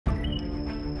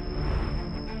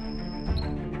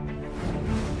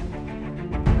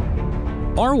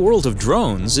Our world of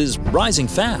drones is rising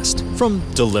fast, from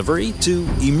delivery to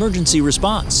emergency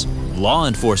response, law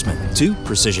enforcement to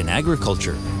precision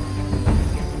agriculture.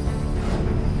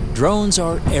 Drones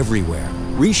are everywhere,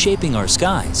 reshaping our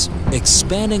skies,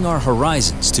 expanding our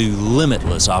horizons to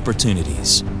limitless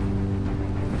opportunities.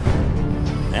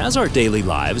 As our daily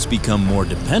lives become more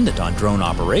dependent on drone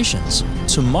operations,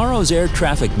 tomorrow's air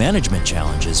traffic management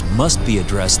challenges must be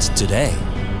addressed today.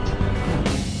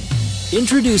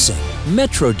 Introducing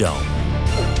Metrodome,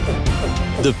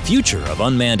 the future of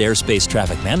unmanned airspace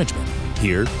traffic management,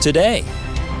 here today.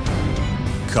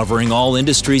 Covering all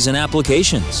industries and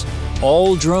applications,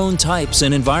 all drone types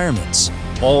and environments,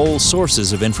 all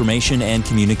sources of information and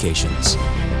communications.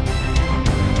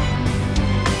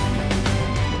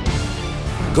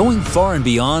 Going far and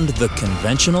beyond the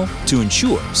conventional to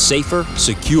ensure safer,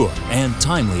 secure, and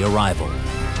timely arrival.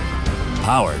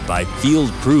 Powered by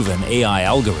field-proven AI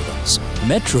algorithms,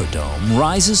 Metrodome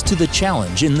rises to the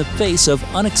challenge in the face of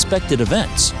unexpected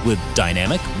events with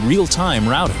dynamic, real-time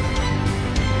routing.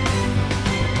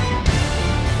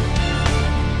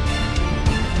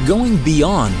 Going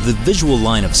beyond the visual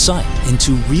line of sight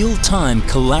into real-time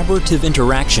collaborative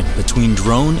interaction between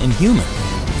drone and human,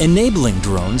 enabling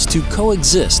drones to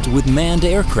coexist with manned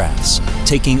aircrafts,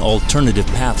 taking alternative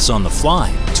paths on the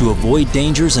fly to avoid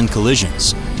dangers and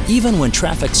collisions, even when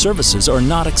traffic services are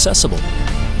not accessible.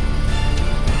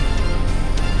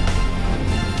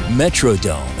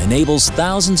 Metrodome enables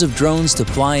thousands of drones to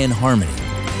fly in harmony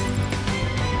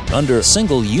under a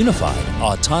single unified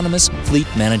autonomous fleet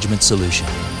management solution,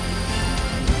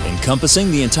 encompassing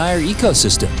the entire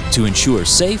ecosystem to ensure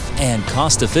safe and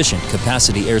cost-efficient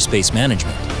capacity airspace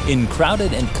management in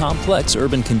crowded and complex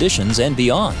urban conditions and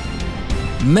beyond.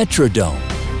 Metrodome,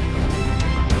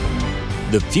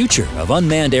 the future of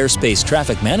unmanned airspace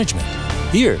traffic management,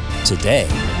 here today.